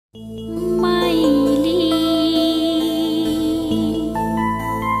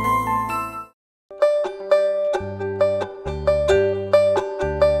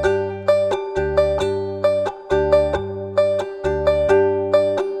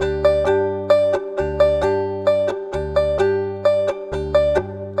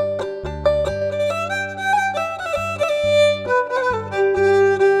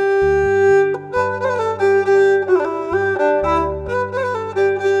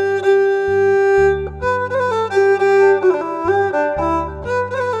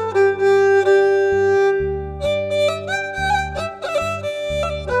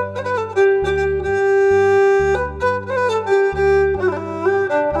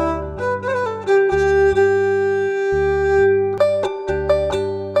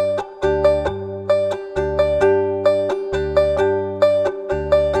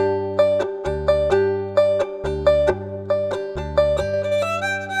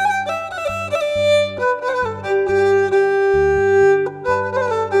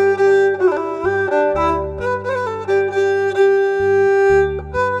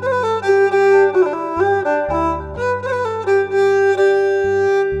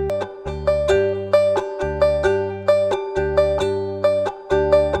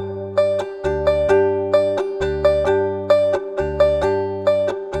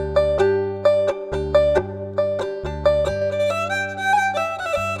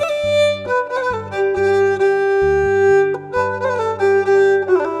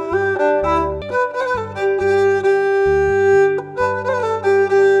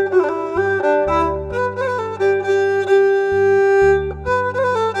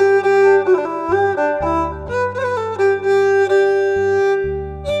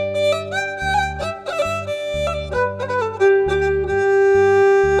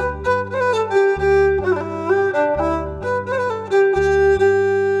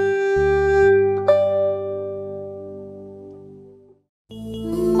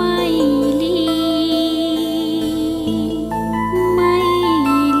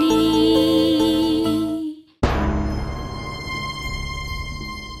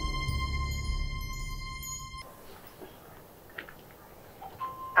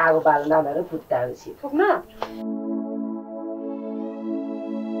आगो बाल्न नभएर फुत्ताएपछि ठोक्न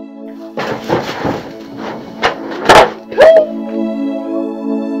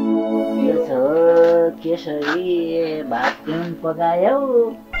केसरी भात तिउन पकायौ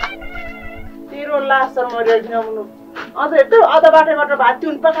तेरो लास मर्यो किनौनु अझ यस्तो आधा बाटोबाट भात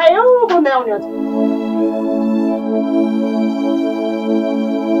तिउन पकायौ भन्दै आउने अझ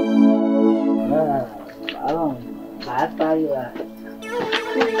भात पायो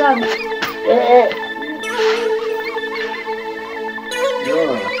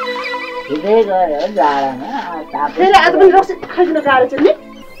ठिकै गयो जाडामा फेरि आज पनि रक्सी खाइदिन गाह्रो छ नि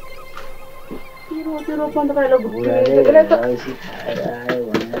तेरो बन्द पाइलो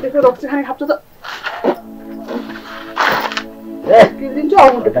त्यसको रक्सी खाने खाप्छ त दिन्छु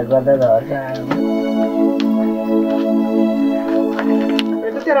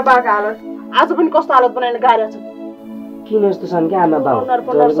तेरो बाको हालत आज पनि कस्तो हालत बनाएर गाह्रो छ किन यस्तो छन् क्या आमा बाउ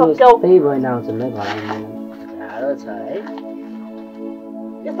त्यही भएन आउँछन् है घरमा गाह्रो छ है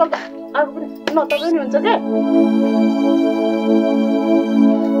यस्तो त अब पनि नतबै नि हुन्छ के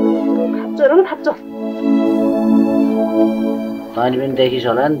खाप्छ तैँले पनि देखिस्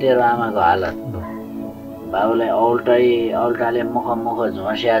होला नि तेरो आमाको हालत बाबुलाई औल्टाले मुख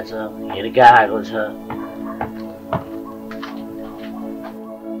झोस्या छ हिर्का आएको छ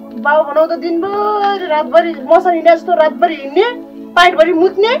बाउ भनौ त दिनभरि रातभरि मसँग हिँडे जस्तो रातभरि हिँड्ने पाइटभरि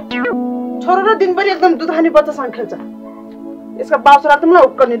मुत्ने छोरो र दिनभरि एकदम दुध खाने बच्चासँग खेल्छ यसका बाउ छोरा त मलाई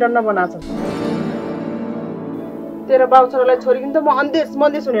उक्क निडन्न बनाएको छ तेरो बाउ छोरालाई छोरीकिन त म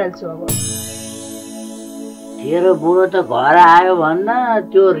मन्देश हुनेहाल्छु अब तेरो बुढो त घर आयो भन्न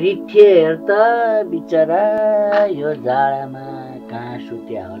त्यो रिठे हेर त बिचरा यो जाडामा कहाँ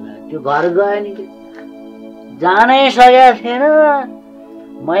सुत्या होला त्यो घर गयो नि जानै सकेको थिएन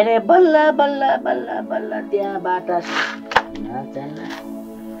मैले बल्ल बल्ल बल्ल बल्ल त्यहाँबाट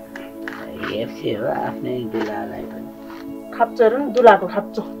हेप्से हो आफ्नै दुलालाई पनि खाप्छ हेर नि दुलाको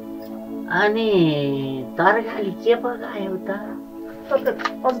खाप्छ अनि तरकारी के पकायो त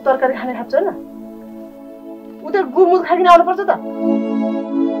अझ तरकारी खाने खाप्छ होइन उता गुमुद खाइकन आउनुपर्छ त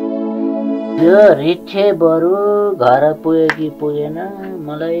त्यो रिठे बरु घर पुग्यो कि पुगेन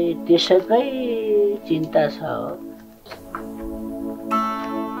मलाई त्यसकै चिन्ता छ हो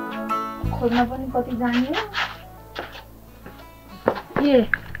खोज्न पनि कति जाने ए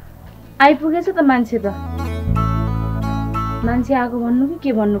आइपुगेछ त मान्छे आएको भन्नु कि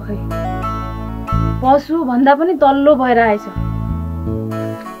के भन्नु खै पशु भन्दा पनि तल्लो भएर आएछ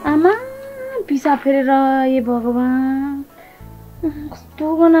आमा पिसाब फेरेर ए भगवान कस्तो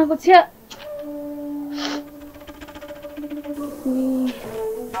बनाएको छ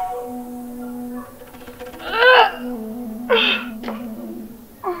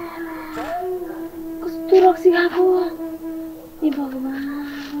कस्तो रक्सी खाएको ए भगवान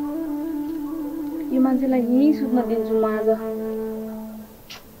यो मान्छेलाई यहीँ सुत्न दिन्छु म आज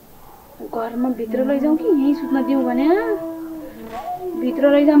घरमा भित्र लैजाउँ कि यहीँ सुत्न दिउँ भने भित्र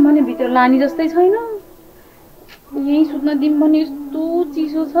लैजाउँ भने भित्र लानी जस्तै छैन यहीँ सुत्न दिउँ भने यस्तो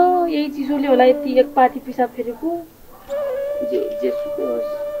चिसो छ यही चिसोले होला यति एक पाती पिसाब फेरेको जे सुत्योस्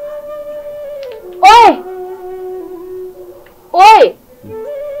ओए ओए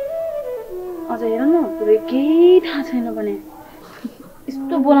अझ हेर न पुरै केही थाहा छैन भने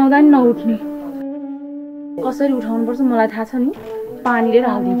यस्तो बोलाउँदा नि नउठ्ने कसरी उठाउनुपर्छ मलाई थाहा छ नि पानी लिएर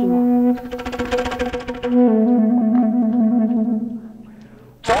हालिदिन्छु म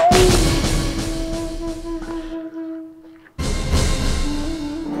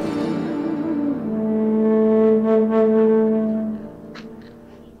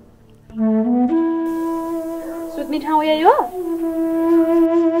सुत्ने ठाउँ यही हो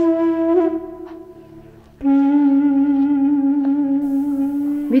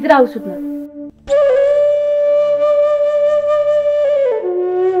भित्र आऊ सुत्न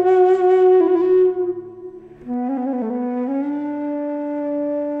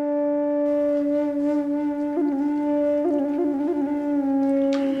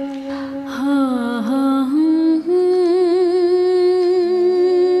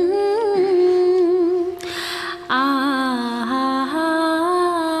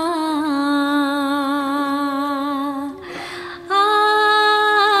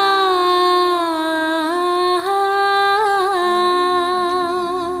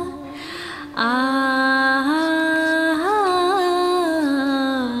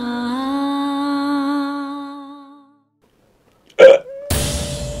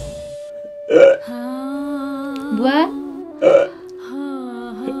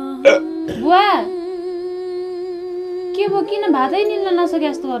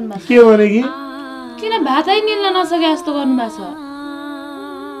के भने कि किन भातै निल्न नसके जस्तो गर्नुभएको छ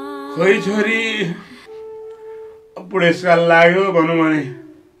खोइ छोरी बुढेसकाल लाग्यो भनौँ भने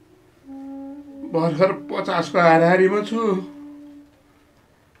भर्खर 50 को हाराहारीमा छु।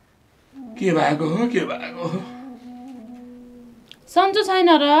 के भएको हो सन्चो छैन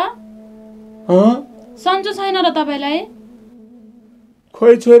र? सन्चो छैन र तपाईलाई?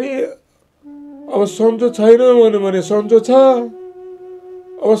 खोइ छोरी अब सन्चो छैन भनौँ भने सन्चो छ,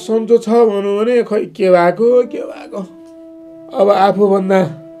 अब सन्चो छ भनौँ भने खोइ के भएको। अब आफूभन्दा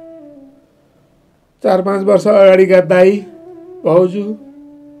 4-5 वर्ष अगाडिका दाइ भाउजू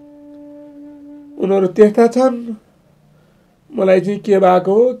उनीहरू त्यस्ता छन्, मलाई चाहिँ के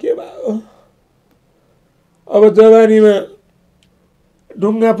भएको। अब जवानीमा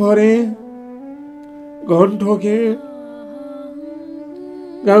ढुङ्गा फरे, घन ठोके,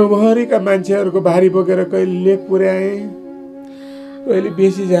 गाउँभरिका मान्छेहरूको भारी बोकेर कहिले लेक पुर्याए, कहिले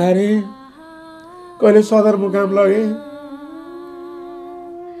बेसी झारे, कहिले सदरमुकाम लगे।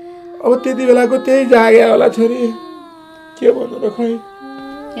 अब त्यति बेलाको त्यही जाग्या होला छोरी, के भन्नु र खै।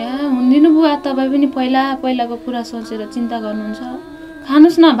 हुँदिनु बुवा, तपाईँ पनि पहिलाको कुरा सोचेर चिन्ता गर्नुहुन्छ।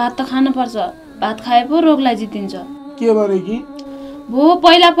 खानुस् न, भात त खानु पर्छ। भात खाए पो रोगलाई जितिन्छ। के भने कि भो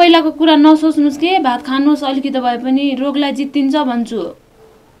पहिलाको कुरा नसोच्नुस् के, भात खानुस् अलिकति भए पनि रोगलाई जितिन्छ भन्छु।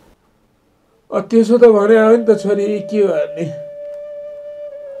 त्यसो त भने हो नि त छोरी, के गर्ने।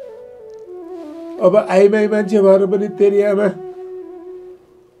 अब आइमाई मान्छे भएर पनि तेरी आमा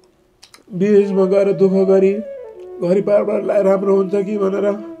विदेशमा गएर दुःख गरी घरि परिवारलाई राम्रो हुन्छ कि भनेर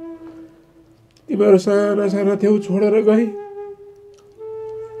तिमीहरू साना थियौ छोडेर गई।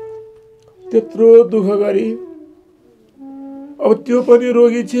 त्यत्रो दुःख गरी अब त्यो पनि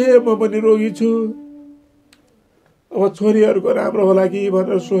रोगी छे, म पनि रोगी छु। अब छोरीहरूको राम्रो होला कि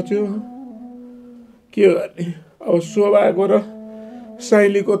भनेर सोच्यो। के गर्ने। अब शोभाको र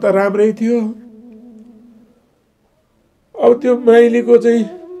साइलीको त राम्रै थियो। अब त्यो माइलीको चाहिँ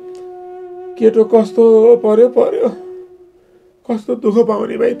केटो कस्तो पर्यो, कस्तो दुःख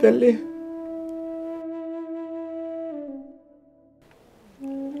पाउने भाइ त्यसले।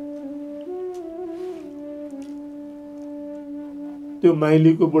 त्यो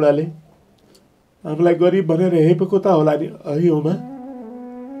माइलीको बुढाले हामीलाई गरिब भनेर हेपेको त होला नि अहिलेमा,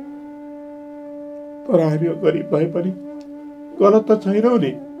 तर हामी गरिब भए पनि गलत त छैनौ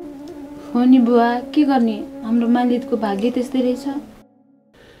नि। हो नि बुवा, के गर्ने, हाम्रो मालिकको भाग्य त्यस्तै रहेछ।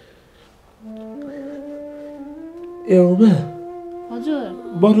 ए उमा, हजुर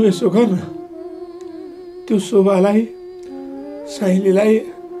बरु यसो गर न, त्यो शोभालाई, साइलीलाई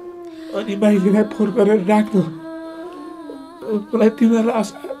अनि माइलीलाई फोन गरेर राख्नु। मलाई तिनीहरूलाई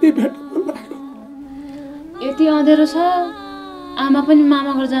असाध्यै भेट्न मन लाग्यो। यति अँधेरो छ, आमा पनि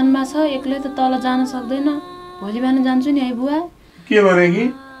मामा घर जानुभएको छ, एक्लै त तल जान सक्दैन। भोलि बिहान जान्छु नि है बुवा। के भने कि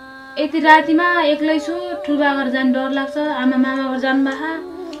यति रातिमा एक्लै छु, ठुल्बा घर जानु डर लाग्छ, आमा मामा घर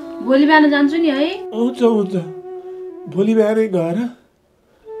जानुभएको। भोलि बिहान जान्छु नि है। हुन्छ भोलि बिहानै गएर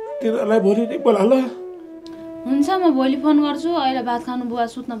तिनीहरूलाई भोलि नै बोला ल। हुन्छ, म भोलि फोन गर्छु। अहिले भात खानु बुवा,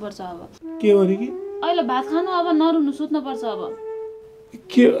 सुत्न पर्छ अब। के भने कि अहिले भात खानु, अब नरुनु, सुत्न पर्छ अब।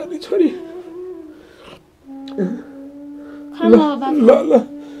 के गर्ने छोरी। खानु अब भात। ल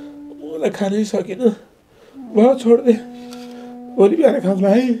मलाई खानै सकिन, भयो छोड्दे, भोलि बिहान खाउँला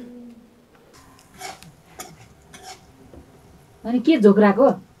है। अनि के झोक्राको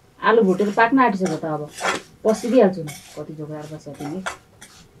आलु भुटेर पाक्न आँटिसक्यो त, अब पसिदिइहाल्छु। कति झोक्राएर बस्यो तिमी।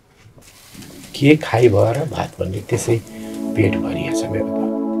 के खाइ भएर भात भन्ने त्यसै पेट भरिया छ मेरो त।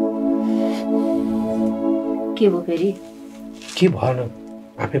 के भयो फेरि? के भएन,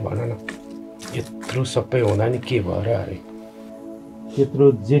 आफै भन न। यत्रो सबै हुँदा नि के भएर अरे। त्यत्रो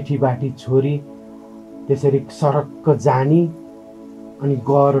जेठी बाटी छोरी त्यसरी सडक्क जानी, अनि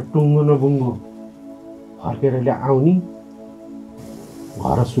गएर टुङ्गो नबुङ्गो फर्केर आउने,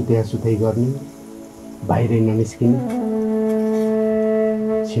 घर सुत्याइ गर्ने, बाहिरै ननिस्किने।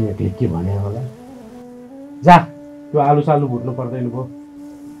 छिमेकले के भने होला। जा, त्यो आलु सालु भुट्नु पर्दैन भयो,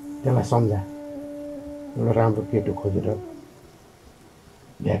 त्यसलाई सम्झा। एउटा राम्रो केटो खोजेर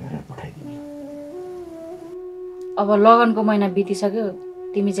बिहा गरेर पठाइदिनु। अब लगनको महिना बितिसक्यो,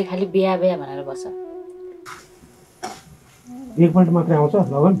 तिमी चाहिँ खालि बिहा भनेर बस्छ। एकपल्ट मात्रै आउँछ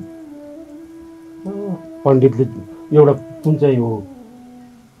लगन। पण्डितले एउटा कुन चाहिँ हो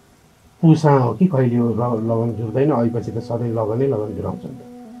पुसा हो कि कहिले हो लगन जुर्दैन, अहिपछि त सधैँ लगन जुराउँछ नि त।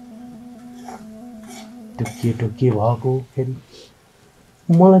 त्यो केटो के भएको फेरि,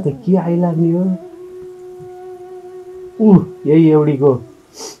 मलाई त के आइलाग्ने हो। यही एउटीको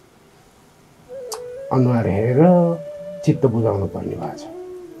अनुहार हेरेर चित्त बुझाउनु पर्ने भएको छ।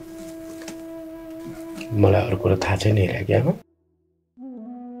 मलाई अरू कुरो थाहा छैन क्या।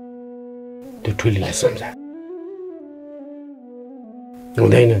 त्यो ठुलीलाई सम्झा।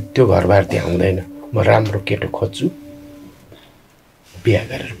 हुँदैन, त्यो घरबार त्यहाँ हुँदैन। म राम्रो केटो खोज्छु, बिहा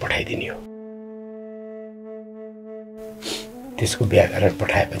गरेर पठाइदिने हो। त्यसको बिहा गरेर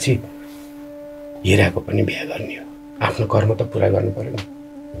पठाएपछि हिराको पनि बिहा गर्ने हो। आफ्नो कर्म त पुरा गर्नु पर्यो नि।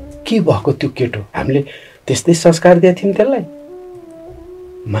 के भएको त्यो केटो? हामीले त्यस्तै संस्कार दिएको थियौँ त्यसलाई।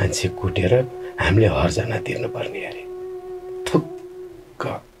 मान्छे कुटेर हामीले हर्जना तिर्नुपर्ने अरे। थुक्क।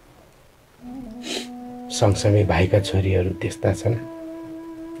 सँगसँगै भाइका छोरीहरू त्यस्ता छन्,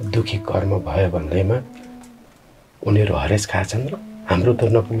 दुखी कर्म भयो भन्दैमा उनीहरू हरेस खाछन् र हाम्रो त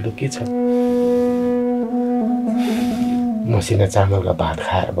नपुग्दो के छ? मसिना चामलका भात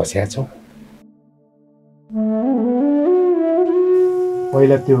खाएर बसेका छौँ।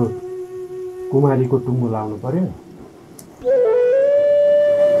 पहिला त्यो कुमारीको टुङ्गो लाउनु पर्यो।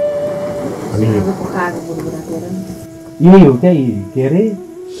 यही हो क्या, के अरे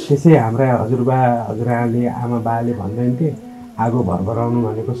त्यसै हाम्रा हजुरबा हजुरआले आमा बाले भन्दैन थिए आगो भरभराउनु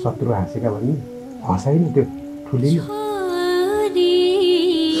भनेको शत्रु हाँसेका भन्ने। हँसाइन त्यो ठुली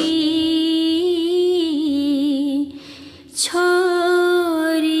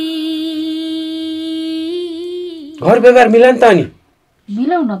घर व्यवहार मिला नि त। अनि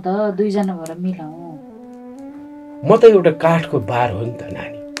मिलाउन त दुईजना भएर मिलाऊ। म त एउटा काठको बार हो नि त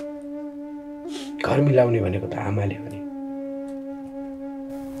नानी। घर मिलाउने भनेको त आमाले हो नि।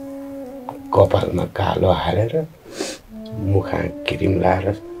 कपालमा कालो हालेर मुखा क्रिम लाएर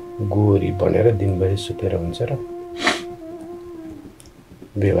गोरी बनेर दिनभरि सुतेर हुन्छ र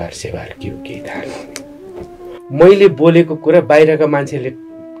व्यवहार सेवार के हो केही थाहा नहुने। मैले बोलेको कुरा बाहिरका मान्छेले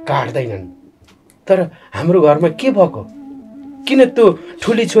काट्दैनन्, तर हाम्रो घरमा के भएको? किन त्यो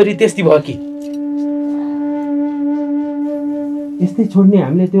ठुली छोरी त्यस्तै भयो कि? यस्तै छोड्ने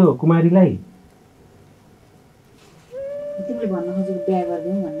हामीले त्यो कुमारीलाई? तिमीले भन्न खोजेको बिहा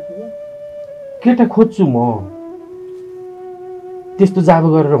गरिदिउँ भन्न खोज्यो? केटा खोज्छु म। त्यस्तो जाबो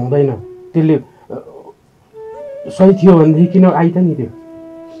गरेर हुँदैन। त्यसले सही थियो भनेदेखि किन आइता नि त्यो?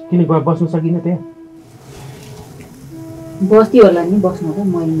 किन गएर बस्नु सकिन त्यहाँ? बस्ती होला नि, बस्नु त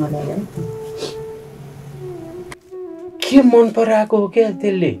मैले नल्याएर। के मन पराएको हो क्या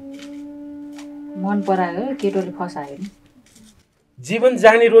त्यसले? मन परायो केटोले फसायो नि। जीवन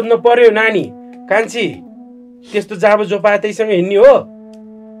जानी रोज्न पर्यो नानी। कान्छी त्यस्तो जाबो जो पाए त्यहीसँग हिँड्ने हो?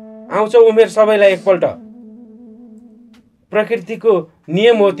 आउँछ उमेर सबैलाई एकपल्ट। प्रकृतिको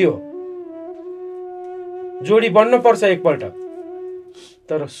नियम हो त्यो। जोडी बन्न पर्छ एकपल्ट,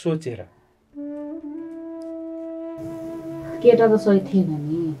 तर सोचेर। केटा त सही थिएन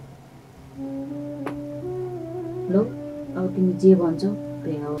नि। लो अब तिमी जे भन्छौ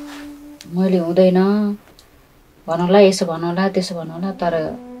त्यही हो। मैले हुँदैन भनौँला, यसो भनौँला त्यसो भनौँला, तर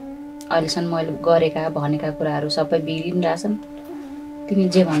अहिलेसम्म मैले गरेका भनेका कुराहरू सबै बिग्रिरहेछन्। तिमी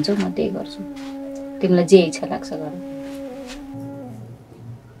जे भन्छौ म त्यही गर्छु। तिमीलाई जे इच्छा लाग्छ गर।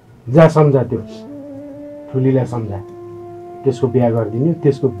 जा सम्झा, त्यो ठुलीलाई सम्झा। त्यसको बिहा गरिदिने,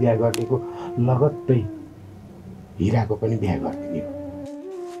 त्यसको बिहा गरिदिएको लगत्तै हिराको पनि बिहा गरिदिने हो।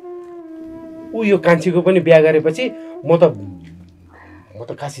 ऊ यो कान्छीको पनि बिहा गरेपछि म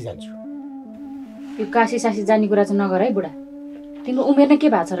त काशी जान्छु। यो काशी सासी जाने कुरा चाहिँ नगर है बुढा। तिम्रो उमेर नै के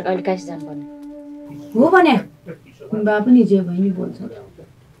भएको छ र अहिले काशी जानुपर्ने हो भने? बा पनि जे भयो नि बोल्छ।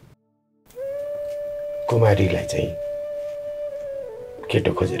 कुमारीलाई चाहिँ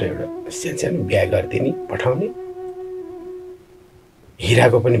केटो खोजेर एउटा सानो बिहा गरिदिने पठाउने।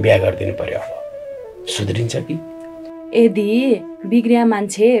 हिराको पनि बिहा गरिदिनु पर्यो। अब सुध्रिन्छ कि? यदि बिग्रिया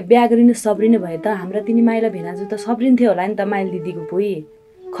मान्छे बिहा गरिनु सब्रिने भए त हाम्रा तिनी माइला भेनाजु त सब्रिन्थ्यो होला नि त। माइल दिदीको पुई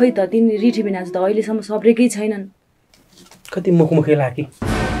खै त तिनी रिठी भेनाजु त अहिलेसम्म सब्रेकै छैनन्। कति मुखमुखे लागी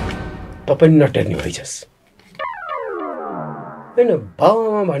त पनि नटेर्ने भइछस्। होइन,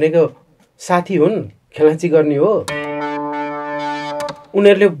 बाउआमा भनेको साथी हुन्, खेलाची गर्ने हो।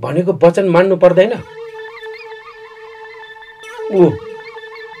 उनीहरूले भनेको वचन मान्नु पर्दैन?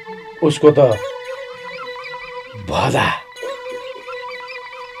 उसको त भदा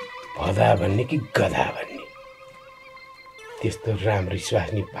भन्ने कि गधा भन्ने, त्यस्तो राम्री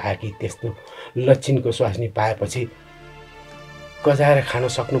स्वास्नी पाए कि त्यस्तो लक्षिनको स्वास्नी पाएपछि गजाएर खान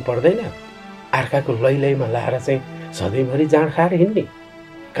सक्नु पर्दैन? अर्काको लैलैमा लाएर चाहिँ सधैँभरि जाँड खाएर हिँड्ने,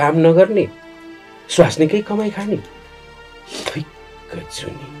 काम नगर्ने, स्वास्नीकै कमाइ खाने।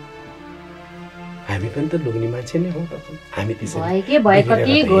 जुनी हामी पनि त लुग्ने मान्छे नै हौ त। हामी त्यसरी के भयो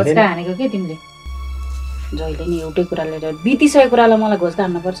कति घोचका हानेको के तिमीले? जहिले नि एउटै कुरा लिएर बितिसकेको कुरालाई मलाई घोचका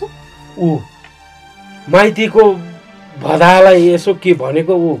हान्न पर्छ? ऊ माइतीको भदालाई यसो के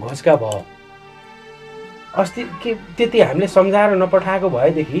भनेको ऊ घोचका भयो। अस्ति के त्यति हामीले सम्झाएर नपठाएको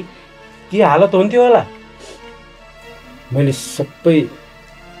भएदेखि के हालत हुन्थ्यो होला? मैले सबै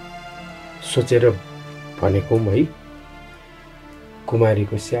सोचेर भनेको है।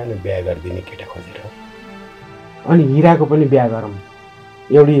 कुमारीको सानो बिहा गरिदिने केटा खोजेर अनि हिराको पनि बिहा गरौँ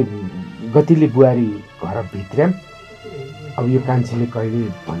एउटी गतिले बुहारी घर भित्र्याम अब यो कान्छीले कहिले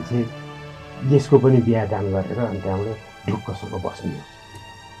भन्छ यसको पनि बिहा दान गरेर अनि त्यहाँबाट ढुक्कसँग बस्ने हो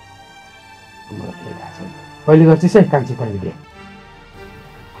मलाई केही थाहा छैन कहिले गर्छस् है कान्छी तैँले बिहा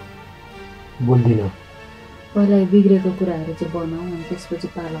बोल्दिनँ पहिला बिग्रेको कुराहरू चाहिँ बनाऊ अनि त्यसपछि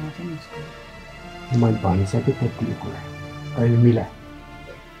पालामा चाहिँ उसको मैले भनिसकेँ त्यतिको कुरा तैँले मिला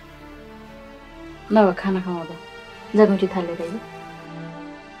नभए खाना खाऊ अब जागौँठी थालेर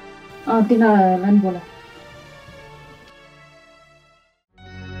तिनीहरूलाई नि बोला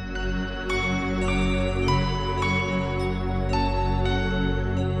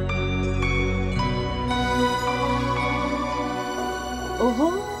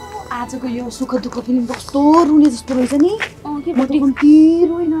ओहो आजको यो सुख दुःख फिल्म कस्तो रुने जस्तो रहेछ नि के म त कम्ती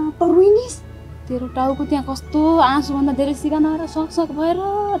रोइन त रोइनिस् तेरो टाउको त्यहाँ कस्तो आँसुभन्दा धेरै सिकान आएर सकसक भएर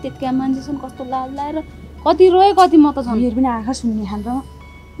त्यतिका मान्छेसँग कस्तो लाल लाएर कति रोए कति म त झन् मेरो पनि आँखा सुन्ने खान्छ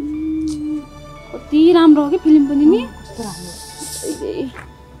कति राम्रो हो कि फिल्म पनि नि कस्तो राम्रो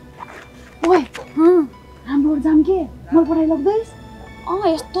ओए हाम्रो जाम के मलाई पठाइ लग्दैस्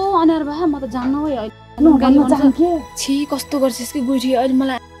यस्तो अनार भए म त जान्न है छि कस्तो गर्छस् कि गुठी अहिले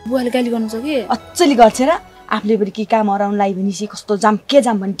मलाई बुवाले गाली गर्नु छ कि अचली गर्छ र आफूले पनि के काम हराउनु लागि भने कस्तो जाम के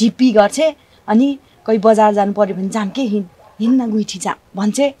जाम भने ढिप्पी गर्छ अनि कोही बजार जानु पर्यो भने जाम के हिँड्न गुठी जाम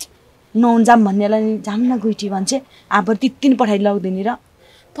भन्छ नहुन जाम भन्नेलाई जाम न गुठी भन्छ अब तित्तिन पठाइ लग्दैन र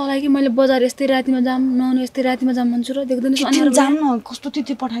तँलाई कि मैले बजार यस्तै रातिमा जाम नहुनु यस्तै रातिमा जाम भन्छु र देख्दैन जाम न कस्तो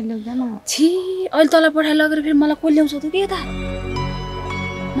त्यति पठाइ लग्दैन छि अहिले तँलाई पठाइ लगेर फेरि मलाई को ल्याउँछ त के यता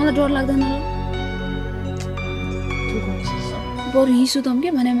मलाई डर लाग्दैन र बरु हिँसु त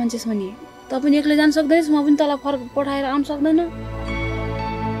के भने मान्छेस् भने त पनि एक्लै जान सक्दैनस् म पनि तँलाई फर्क पठाएर आउनु सक्दैन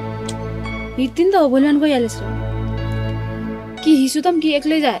हिँड्थिन् त हो भोलि बिहान गइहालेस् र कि हिँसु त कि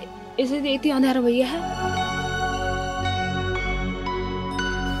एक्लै जा यसरी यति अँध्यारो भइया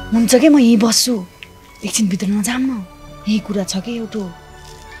हुन्छ कि म यहीँ बस्छु एकछिन भित्र नजाम न यही कुरा छ कि एउटा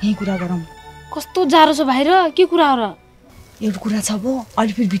यही कुरा गरौँ कस्तो जाडो छ बाहिर के कुरा हो र एउटा कुरा छ भो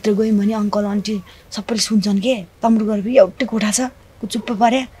अलि फेरि भित्र गयौँ भने अङ्कल आन्टी सबैले सुन्छन् के तम्रो घर फेरि एउटै कोठा छ चुप्प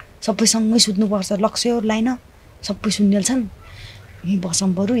परे सबै सँगै सुत्नुपर्छ लक्ष्य लाइन सबै सुनिहाल्छन् यहीँ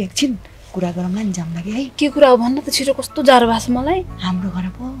बसौँ बरु एकछिन कुरा गरौँला नि जाउँला कि है के कुरा हो भन्न त छिटो कस्तो जाडो भएको छ मलाई हाम्रो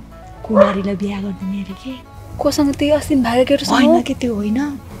घर पो कुमारीलाई बिहा गरिदिने अरे के कोसँग त्यही अस्ति भागेको केटो होइन कि त्यो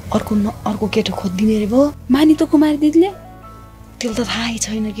होइन अर्को केटो खोजिदिने अरे भो मानि त कुमारी दिदीले त्यसले त थाहै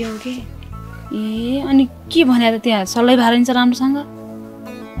छैन के हो कि ए अनि के भने त त्यहाँ सल्लाह भएर हिँड्छ राम्रोसँग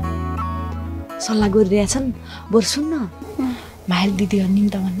सल्लाह गरिरहेछन् बरु सुन्न माइल दिदीहरू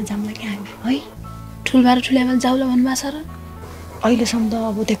निम्ता भन्न जाउँला कि हामी है ठुलबार ठुल्याबाल जाउला भन्नुभएको छ र अहिलेसम्म त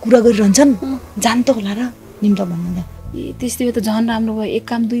अब त्यहाँ कुरा गरिरहन्छन् जान त होला र निम्ता भन्नु त ए त्यस्तै त झन् राम्रो भयो एक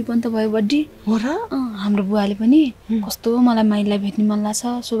काम दुई पनि त भयो बड्डी हो र हाम्रो बुवाले पनि कस्तो मलाई माइललाई भेट्ने मन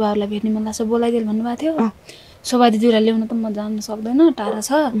लाग्छ शोभाहरूलाई भेट्ने मन लाग्छ बोलाइदेऊ भन्नुभएको थियो शोभा दिदीहरूलाई ल्याउन त म जान सक्दैन टाढा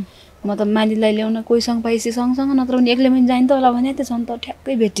छ म त माइलीलाई ल्याउन कोहीसँग पाइसी सँगसँग नत्र पनि एक्लै पनि जाइन त होला भने त्यो झन् त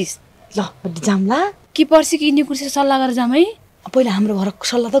ठ्याक्कै भेटिस् ल जाम्ला कि पर्सि कि यिनी कुर्सी सल्लाह गरेर जाम है पहिला हाम्रो घर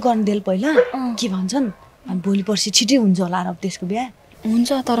सल्लाह त गर्नु देल पहिला के भन्छन् भोलि पर्सि छिटै हुन्छ होला अब त्यसको बिहा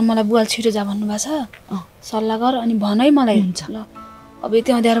हुन्छ तर मलाई बुवाले छिटो जा भन्नुभएको छ सल्लाह गर अनि भन है मलाई हुन्छ ल अब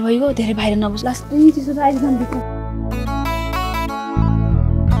यति अँध्यारो भइगयो धेरै बाहिर नबस् लास्ट चिसो त आइज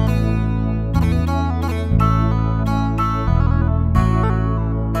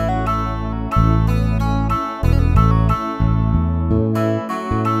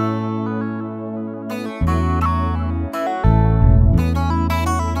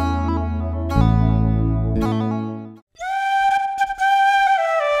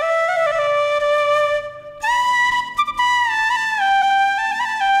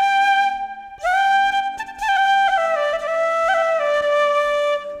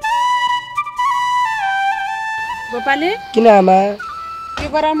गोपाले किन आमा के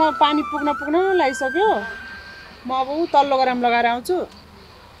गरामा पानी पुग्न लागिसक्यो म अब तल्लो गराम लगाएर आउँछु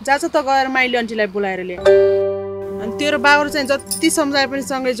जाछ त गएर माइली आन्टीलाई बोलाएर ल्याए अनि तेरो बाबुहरू चाहिँ जति सम्झाए पनि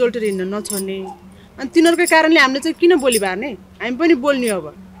सँगै जोल्टेर हिँड्न नछोड्ने अनि तिनीहरूकै कारणले हामीले चाहिँ किन बोली बार्ने हामी पनि बोल्ने अब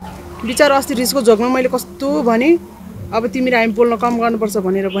विचार अस्ति रिसको झोकमा मैले कस्तो भने अब तिमीले हामी बोल्न कम गर्नुपर्छ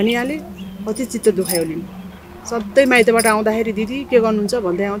भनेर भनिहालेँ कति चित्त दुखायो नि सधैँ माइतबाट आउँदाखेरि दिदी के गर्नुहुन्छ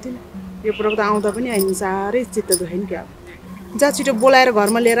भन्दै आउँथिन् यो प्रक त आउँदा पनि हामी साह्रै चित्त दुखायो नि क्या जा छिटो बोलाएर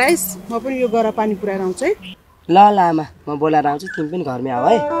घरमा लिएर आइस् म पनि यो गरा पानी पुऱ्याएर आउँछु है ल ल आमा म बोलाएर आउँछु तिमी पनि घरमै आऊ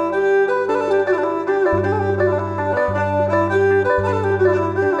है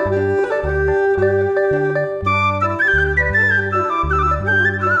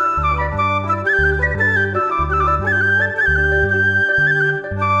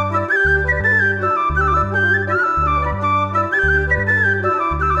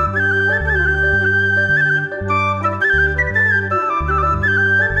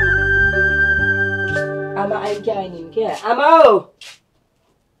आमा आइन के आइनिन् के आमा हो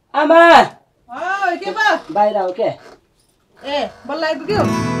आमा के भयो बाहिर आऊ के ए बल्ल आइपुग्यो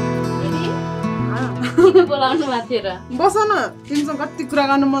किन बोलाउनु भएको थियो र बस न तिमीसँग कति कुरा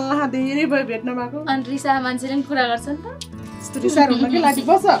गर्नु मन लाग्यो धेरै भयो भेट्न भएको अनि रिसा मान्छेले पनि कुरा गर्छन् त यस्तो रिसार हुन के लागि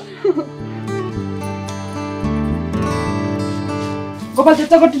बस गोपाल त्यो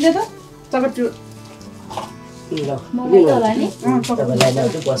चकटी ले त चकटी मलाई त होला नि तपाईलाई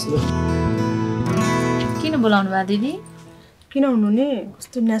ल्याउँछु बस्नु किन बोलाउनु भयो दिदी किन हुनु नि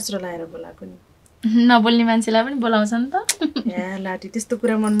कस्तो नेचुरल आएर बोलाएको नि नबोल्ने मान्छेलाई पनि बोलाउँछन् त ए लाटी त्यस्तो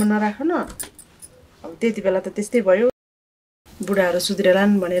कुरा मनमा नराख न अब त्यति बेला त त्यस्तै भयो बुढाहरू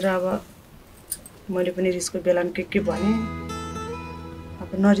सुध्रेलान् भनेर अब मैले पनि रिसको बेला के भने अब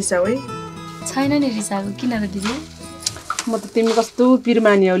नरिसाऊ है छैन नि रिसाको किन र दिदी म त तिमी कस्तो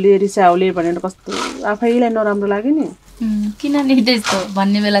पिरमानिहरूले रिसाउले भनेर कस्तो आफैलाई नराम्रो लाग्यो नि किन नि त्यस्तो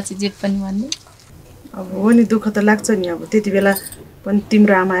भन्ने बेला चाहिँ जे पनि भन्ने अब हो नि दुःख त लाग्छ नि अब त्यति बेला पनि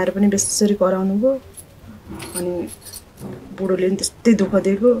तिम्रो आमा आएर पनि बेसरी कराउनु भयो अनि बुढोले पनि त्यस्तै दुःख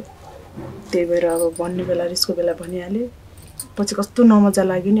दिएको त्यही भएर अब भन्ने बेला रिसको बेला भनिहालेँ पछि कस्तो नमजा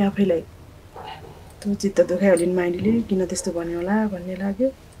लाग्यो नि आफैलाई त्यो चित्त दुखायो होलिन् माइलीले किन त्यस्तो भन्यो होला भन्ने लाग्यो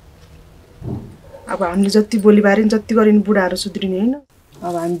अब हामीले जति बोली बारे जति गरे नि बुढाहरू सुध्रिने होइन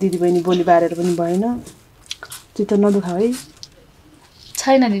अब हामी दिदीबहिनी बोली बारेर पनि भएन चित्त नदुखाऊ है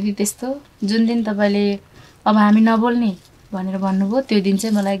छैन दिदी त्यस्तो जुन दिन तपाईँले अब हामी नबोल्ने भनेर भन्नुभयो त्यो दिन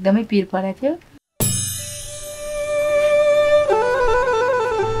चाहिँ मलाई एकदमै पिर परेको थियो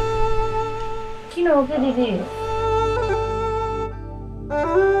किन हो के दिदी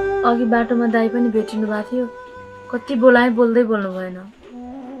अघि बाटोमा दाइ पनि भेटिनु भएको थियो कति बोलाए बोल्दै बोल्नु भएन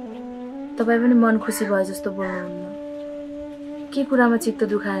तपाईँ पनि मन खुसी भयो जस्तो बोल्नुहुन्न के कुरामा चित्त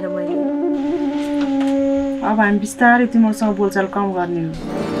दुखाएर मैले अब हामी बिस्तारै तिमीहरूसँग बोलचाल कम गर्ने हो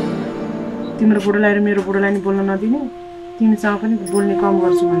तिम्रो बुढोलाई र मेरो बुढोलाई नि बोल्न नदिने तिमीसँग पनि बोल्ने कम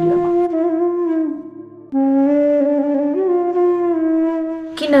गर्छु मैले अब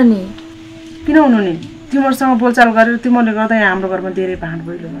किन नि किन हुनु नि तिमीहरूसँग बोलचाल गरेर तिमीहरूले गर्दा हाम्रो घरमा धेरै भाँड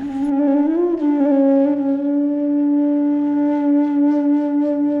भइलो भयो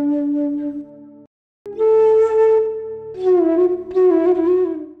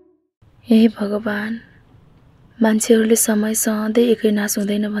हे भगवान् मान्छेहरूले समय सधैँ एकै नास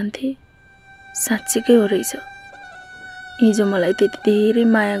हुँदैन भन्थे साँच्चीकै हो रहेछ हिजो मलाई त्यति धेरै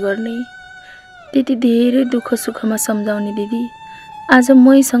माया गर्ने त्यति धेरै दुःख सुखमा सम्झाउने दिदी आज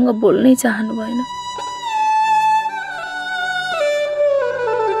मैसँग बोल्नै चाहनु भएन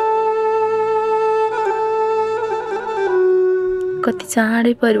कति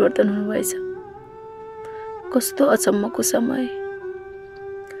चाँडै परिवर्तन हुनुभएछ कस्तो अचम्मको समय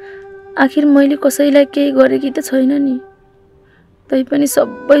आखिर मैले कसैलाई केही गरेकी त छैन नि तैपनि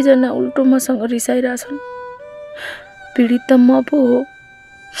सबैजना उल्टो मसँग रिसाइरहेछन् पीडित त म पो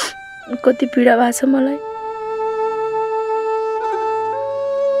हो कति पीडा भएको छ मलाई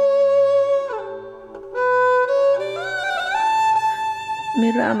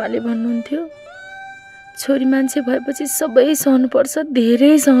मेरो आमाले भन्नुहुन्थ्यो छोरी मान्छे भएपछि सबै सहनुपर्छ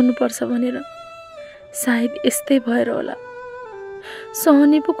धेरै सहनुपर्छ भनेर सायद यस्तै भएर होला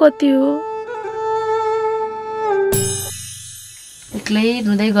सहने पो कति हो एक्लै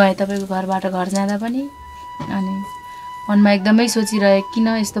रुँदै गए तपाईँको घरबाट घर जाँदा पनि अनि मनमा एकदमै सोचिरहे किन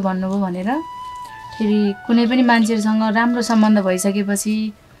यस्तो भन्नुभयो भनेर फेरि कुनै पनि मान्छेसँग राम्रो सम्बन्ध भइसकेपछि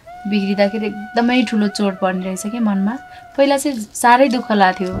बिग्रिँदाखेरि एकदमै ठुलो चोट पर्ने रहेछ कि मनमा पहिला चाहिँ साह्रै दुःख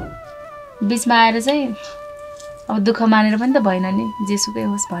लाग्थ्यो बिचमा आएर चाहिँ अब दुःख मानेर पनि त भएन नि जेसुकै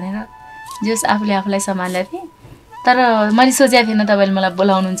होस् भनेर जे होस् आफूले आफूलाई सम्हालेको थिएँ तर मैले सोचेको थिएन तपाईँले मलाई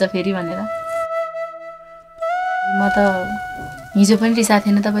बोलाउनुहुन्छ फेरि भनेर म त हिजो पनि रिसाएको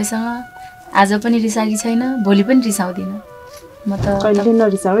थिएन तपाईँसँग आज पनि रिसाकी छैन भोलि पनि रिसाउँदिनँ म त कहिले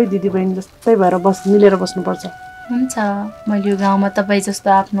नरिसाऊ है दिदीबहिनी जस्तै भएर मिलेर बस्नुपर्छ हुन्छ मैले यो गाउँमा तपाईँ जस्तो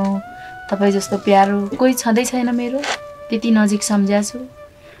आफ्नो तपाईँ जस्तो प्यारो कोही छँदै छैन मेरो त्यति नजिक सम्झ्या छु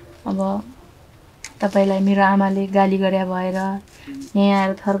अब तपाईँलाई मेरो आमाले गाली गरे भएर यहाँ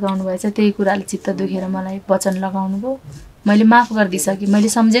आएर थर्काउनु भएछ त्यही कुराले चित्त दुखेर मलाई वचन लगाउनु भयो मैले माफ गरिदिइसकेँ मैले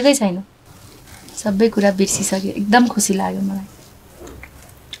सम्झेकै छैन सबै कुरा बिर्सिसकेँ एकदम खुसी लाग्यो मलाई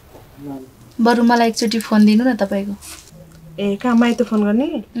बरु मलाई एकचोटि फोन दिनु न तपाईँको ए कहाँ माइत फोन गर्ने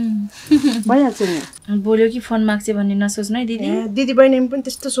भइहाल्छ नि बोल्यो कि फोन माग्छ भन्ने नसोच्नु है दिदी दिदीबहिनी पनि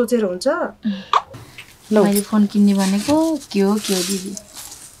त्यस्तो सोचेर हुन्छ मैले फोन किन्ने भनेको के हो दिदी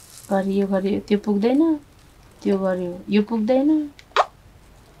गरियो गरियो त्यो पुग्दैन त्यो गर्यो यो पुग्दैन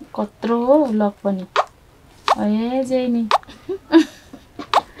कत्रो हो लक पनि ए जै नि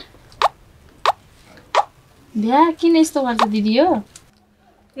भ्या किन यस्तो गर्छ दिदी हो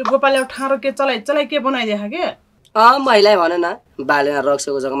यो गोपालले ठाडो के चलाइ के बनाइदिएको के महिलाई भन न बालेमा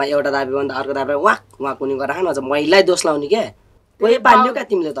रक्सको जग्गामा एउटा दाबी भन्दा अर्को दाबी वाक वाक हुने गरेर हान महिलाई दोष लाउने के कोही पाल्यो क्या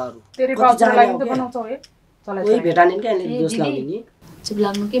तिमीले त अरू कोही भेटानी क्या दोष लाउने नि चुप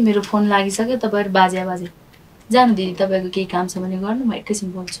लाग्नु के मेरो फोन लागिसक्यो तपाईँहरू बाजे जानु दिदी तपाईँको केही काम छ भने गर्नु म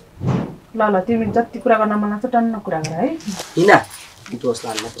एकैछिन बोल्छु ल तिमी जति कुरा गर्न मन लाग्छ टन्न कुरा गर है हिना दोष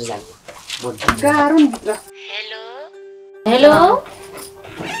लानु मात्र जानु गाह्रो नि भित्र हेलो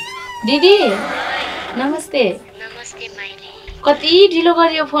दिदी नमस्ते कति ढिलो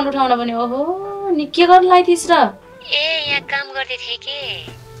गरियो फोन उठाउन पनि ओहो नि के गर्न लागिथिस् र यहाँ काम गर्दै थिए के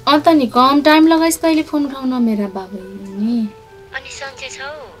अन्त नि कम टाइम लगाइस् तैँले फोन उठाउन मेरा बाबु नि अनि सन्चै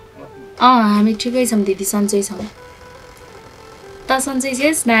छौ हामी ठिकै छौँ दिदी सन्चै छौँ त सन्चै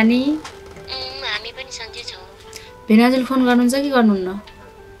छेस् नानी हामी पनि सन्चै छौँ भेनाजुल फोन गर्नुहुन्छ कि गर्नुहुन्न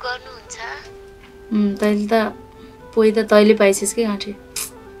गर्नुहुन्छ तैँले त पोइ त तैँले पाइछेस् कि गाँठे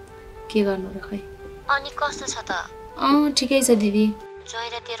के गर्नु र खै अनि कस्तो छ त ठिकै छ दिदी जोइ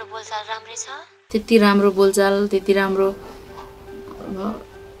र तेरो बोलचाल राम्रै छ त्यति राम्रो बोलचाल त्यति राम्रो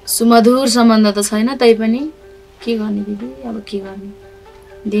सुमधुर सम्बन्ध त छैन तै पनि के गर्ने दिदी अब के गर्ने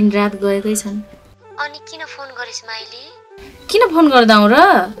दिन रात गएकै छन् अनि किन फोन गरिस् माइली किन फोन गर्दा र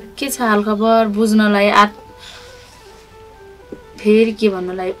के छ हालखबर बुझ्नलाई फेरि के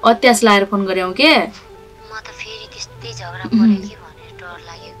भन्नलाई अत्यास लाएर फोन गर्यौ के म त फेरि त्यस्तै झगडा पर्यो कि भनेर डर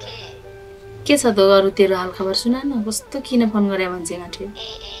लाग्यो के छ त अरु तेरो हालखबर सुना न कस्तो किन फोन गरे भन्छे गाँठे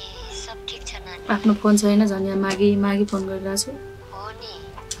सब ठीक छ नानी आफ्नो फोन छैन झन् यहाँ मागी फोन गरिरहेको छु हो नि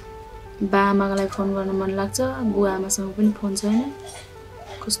बा आमालाई फोन गर्न मन लाग्छ बुवा आमासँग पनि फोन छैन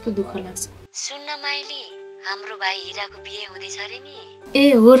कस्तो दुःख लाग्छ सुन्न माइली हाम्रो भाइ हिराको बिहे हुँदैछ रे नि ए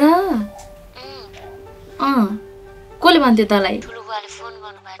हो र कोले भन्थ्यो तँलाई ठुलबाले फोन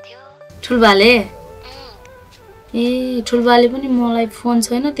गर्नुभएको थियो ठुलबाले ए ठुलबाले पनि मलाई फोन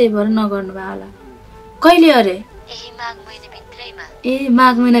छैन त्यही भएर नगर्नु भयो होला कहिले अरे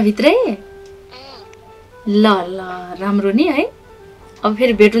माघ महिना भित्रै ल राम्रो नि है अब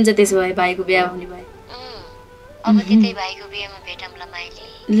फेरि भेट हुन्छ त्यसो भए भाइको बिहा हुने भए अब त्यतै भाइको बिहामा भेटौँला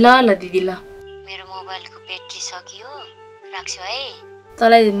माइली ल दिदी ल मेरो मोबाइलको ब्याट्री सकियो राख्छु है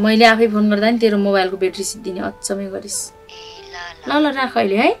तँलाई मैले आफै फोन गर्दा नि तेरो मोबाइलको ब्याट्री सिद्धिने अचम्मै गरिस् ल राख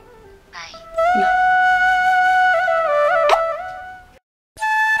अहिले है ल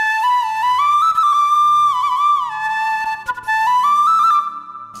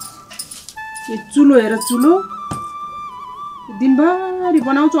चुलो हेर चुलो दिनभरि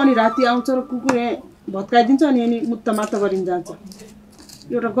बनाउँछ अनि राति आउँछ र कुकुर भत्काइदिन्छ अनि मुत्त मात्त गरिन्छ जान्छ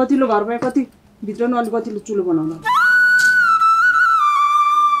एउटा गतिलो घर भए कति भित्र न अलिक गतिलो चुलो बनाउनु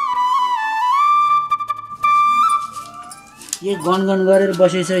यो गनगन गरेर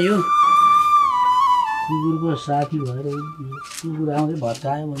बसेछ यो कुकुरको साथी भएर कुकुर आउँदै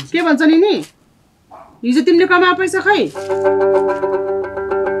भत्कायो भन्छ के भन्छ नि हिजो तिमीले कमाए पैसा खै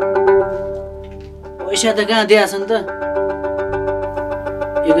पैसा त कहाँ दिएछ नि त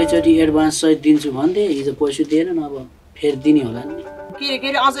एकैचोटि एडभान्स सहित दिन्छु भन्थे हिजो पैसा दिएन न अब फेरि दिने होला नि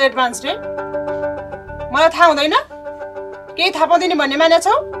के रे अझ एडभान्स रे मलाई थाहा हुँदैन केही थाहा पाउँदैन भन्ने माने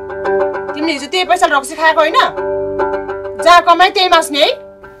छौ तिमीले हिजो त्यही पैसा रक्सी खाएको होइन जहाँ कमाइ त्यही मास्ने है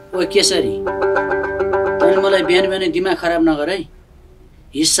ओ केसरी तैँले मलाई बिहान दिमाग खराब नगर है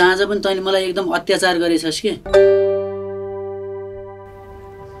हिज साँझ पनि तैँले मलाई एकदम अत्याचार गरेछस् के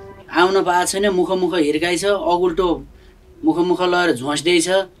आउन पाएको छैन मुख हिर्काइछ अगुल्टो मुख लगाएर झोस्दैछ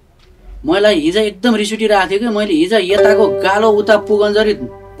मलाई हिजो एकदम रिस उठिरहेको थियो कि मैले हिजो यताको गालो उता पुगन्जरी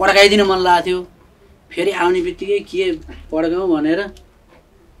पड्काइदिनु मन लागेको थियो फेरि आउने बित्तिकै के पड्काउँ भनेर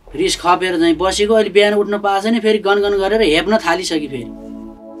रिस खपेर चाहिँ बसेको अहिले बिहान उठ्न पाएको छैन फेरि गनगन गरेर हेप्न थालिसक्यो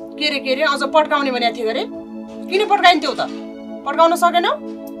फेरि के रे अझ पड्काउने भनेको थियो अरे किन पड्काइन्थ्यौ त पड्काउन सकेनौ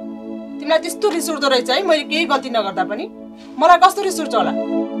तिमीलाई त्यस्तो रिस उठ्दो रहेछ है मैले केही गल्ती नगर्दा पनि मलाई कस्तो रिस उठ्छ होला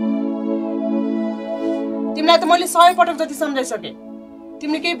तिमीलाई त मैले 100 पटक जति सम्झाइसके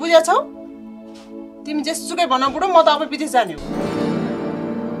तिमीले केही बुझेछौ तिमी जेसुकै भन्न बुढो म त अब विदेश जाने हो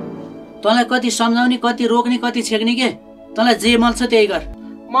तँलाई कति सम्झाउने कति रोक्ने कति छेक्ने के तँलाई जे मन छ त्यही गर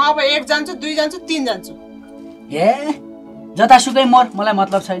म अब 1 जान्छु 2 जान्छु 3 जान्छु हे जतासुकै मर मलाई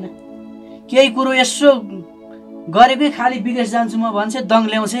मतलब छैन केही कुरो यसो गरेकै खाली विदेश जान्छु म भन्छ दङ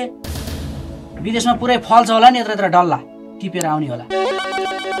ल्याउँछे विदेशमा पुरै फल्छ होला नि यत्र डल्ला टिपेर आउने होला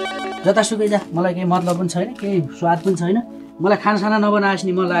जतासुकै जा मलाई केही मतलब पनि छैन केही स्वाद पनि छैन मलाई खानासाना नबनाएस्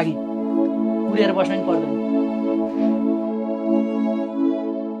नि म लागि पुगेर बस्न नि पर्दैन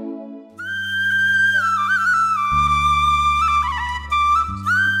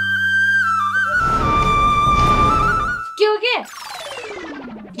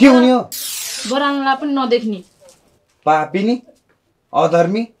के हुने हो बराङला पनि नदेख्ने पापी नि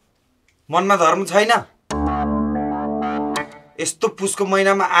अधर्मी मनमा धर्म छैन यस्तो पुसको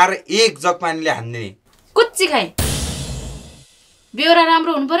महिनामा आएर एक जग पानीले हान्दिने कुच्ची खाए बेहोरा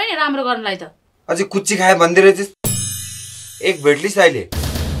राम्रो हुनु पर्यो नि राम्रो गर्नलाई त अझै कुच्ची खाए भन्दै रहेछ एक भेटलिस अहिले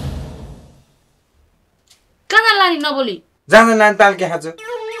कहाँ लाने नबोली जाँदा लाने ताल के खान्छ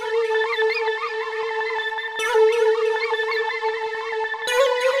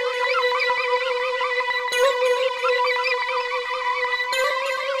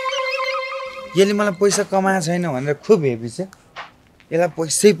यसले मलाई पैसा कमाएको छैन भनेर खुब हेपी छ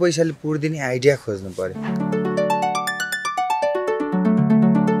यसलाई पैसाले पुर्दिने आइडिया खोज्नु पर्यो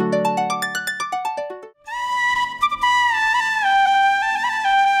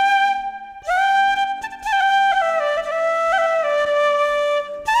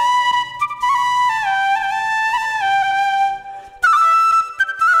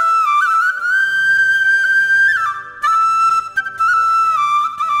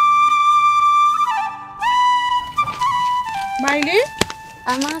माइली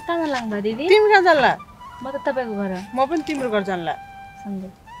आमा कहाँ लाग्नु दिदी तिमी कहाँ जान्ला म त तपाईको घर म पनि तिम्रो घर जान्ला सँगै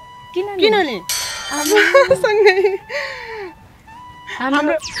किन नि सँगै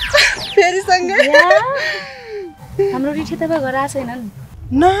हाम्रो फेरि सँगै हाम्रो रिठी तपाईको घर आएको छैनन्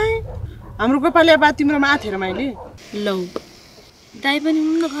नै हाम्रो गोपालिया बा तिम्रोमा आथेर माइली लौ दाइ पनि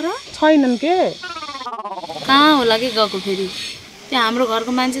हुनु घर छैनन् के कहाँ होला के गएको फेरि त्यहाँ हाम्रो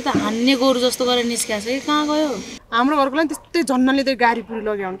घरको मान्छे त हान्ने गोरु जस्तो गरेर निस्किएको छ कि कहाँ गयो हाम्रो घरको लागि त्यस्तै झन्नले त्यही गाडी पुरी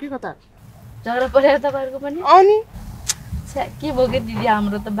लग्याउनु के कता झगडा परेर तपाईँहरूको पनि अनि के भयो के दिदी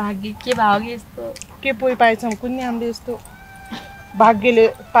हाम्रो त भाग्य के भयो कि यस्तो के पोइ पाएछौँ कुनै हामीले यस्तो भाग्यले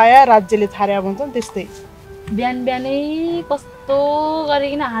पाया राज्यले छाड्या भन्छ नि त्यस्तै बिहान बिहानै कस्तो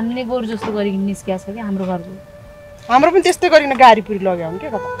गरिकन हान्ने गोरु जस्तो गरिकन निस्किएको छ कि हाम्रो घरको हाम्रो पनि त्यस्तै गरिकन गाडी पुरी लग्याउनु के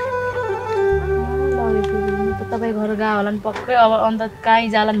कता तपाईँ घर गयो होला नि पक्कै अब अन्त कहीँ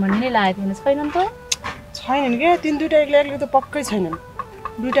जालान् भन्ने नै लागेको थिएन छैनन् त छैनन् क्या तिन दुईवटा एक्लै एक्लै त पक्कै छैनन्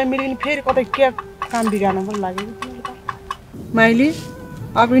दुईवटा मिलिकन फेरि कतै के काम बिगार्न पनि लाग्यो माइली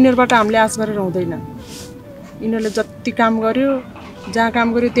अब यिनीहरूबाट हामीले आश गरेर हुँदैन यिनीहरूले जति काम गर्यो जहाँ काम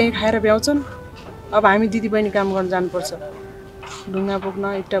गर्यो त्यहीँ खाएर भ्याउँछन् अब हामी दिदीबहिनी काम गर्न जानुपर्छ ढुङ्गा बोक्न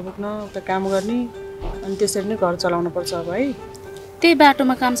इट्टा बोक्न उता काम गर्ने अनि त्यसरी नै घर चलाउनुपर्छ अब है त्यही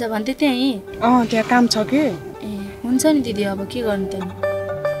बाटोमा काम छ भन्थे त्यहीँ त्यहाँ काम छ के ए हुन्छ नि दिदी अब के गर्नु त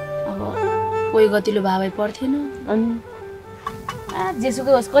अब कोही गतिलो भावै पर्थेन अनि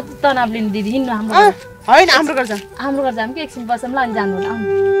जेसुकै होस् कति तनाव लिनु दिदी हिँड्नु हाम्रो होइन हाम्रो घर जाऊँ कि एकछिन बसौँ ल अनि जानु होला आउनु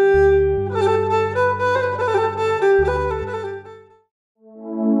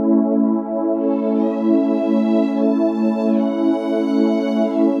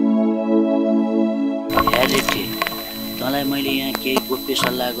तँलाई मैले यहाँ केही गोप्य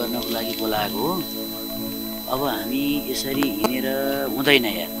सल्लाह गर्नको लागि बोलाएको हो अब हामी यसरी हिँडेर हुँदैन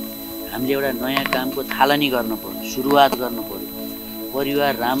यार हामीले एउटा नयाँ कामको थालनी गर्नु पर्यो सुरुवात गर्नु पर्यो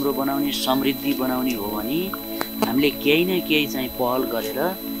परिवार राम्रो बनाउने समृद्धि बनाउने हो भने हामीले केही न केही चाहिँ पहल गरेर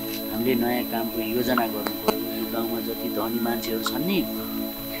हामीले नयाँ कामको योजना गर्नु पर्यो यो गाउँमा जति धनी मान्छेहरू छन् नि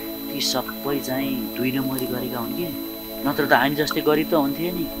ती सबै चाहिँ 2 नम्बरी गरेका हुन् कि नत्र त हामी जस्तै गरिब त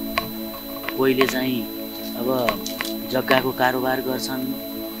हुन्थे नि कोहीले चाहिँ अब जग्गाको कारोबार गर्छन्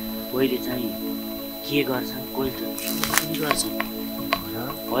कोहीले चाहिँ के गर्छन् कोही त पनि गर्छन्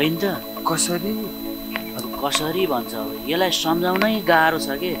होइन त कसरी अब कसरी भन्छ अब यसलाई सम्झाउनै गाह्रो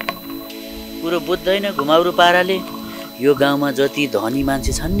छ के कुरो बुझ्दैन घुमाउरो पाराले यो गाउँमा जति धनी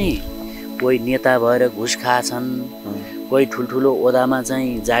मान्छे छन् नि कोही नेता भएर घुस खाछन् कोही ठुल्ठुलो ओदामा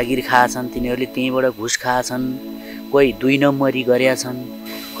चाहिँ जागिर खाछन् तिनीहरूले त्यहीँबाट घुस खाछन् कोही 2 नम्बरी गरेका छन्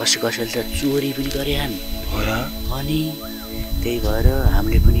कसैले त चोरी पनि गरेछन् अनि त्यही भएर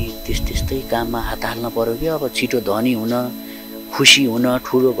हामीले पनि त्यस्तै काममा हात हाल्न पर्यो कि अब छिटो धनी हुन खुसी हुन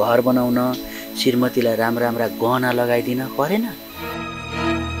ठुलो घर बनाउन श्रीमतीलाई राम्रा गहना लगाइदिन परेन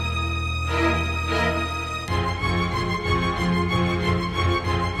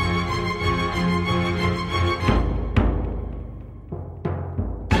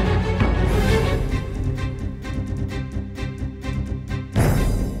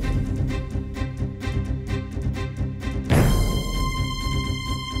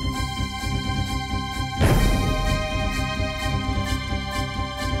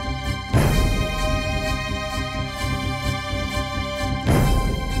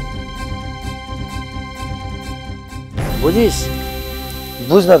बुझिस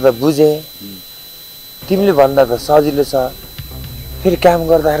बुझ्न त बुझे तिमीले भन्दा त सजिलो छ फेरि काम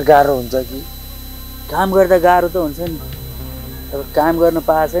गर्दाखेरि गाह्रो हुन्छ कि काम गर्दा गाह्रो त हुन्छ नि अब काम गर्न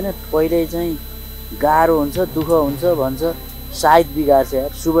पाएको छैन पहिले चाहिँ गाह्रो हुन्छ दुःख हुन्छ भन्छ साइत बिगार्छ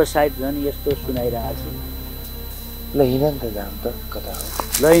यार शुभ साइत झन् यस्तो सुनाइरहेको छु ल हिँड नि त जाम त कता हो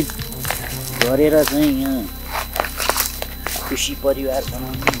ल गरेर चाहिँ यहाँ खुसी परिवार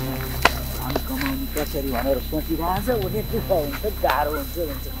बनाउने धन कमाउने कसरी भनेर सोचिरहेछ उसले दुःख हुन्छ गाह्रो हुन्छ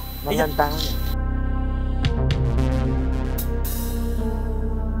भन्छ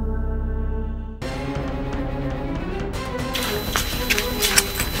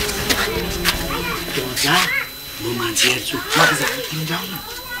जा म मान्छे हेर्छु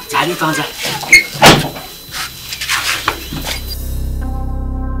झारी त जा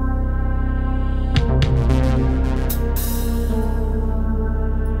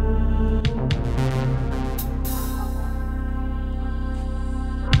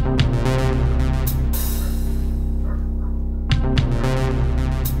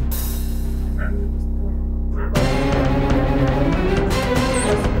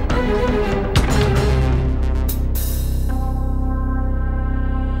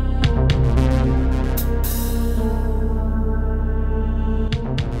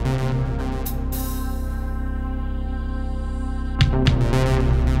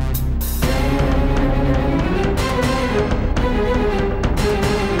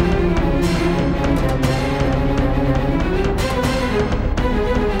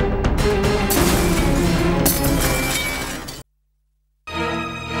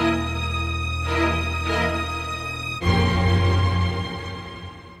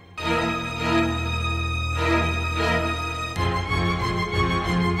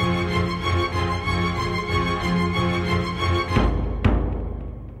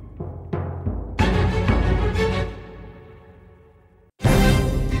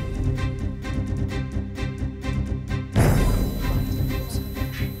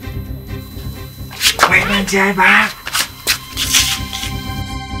जय बा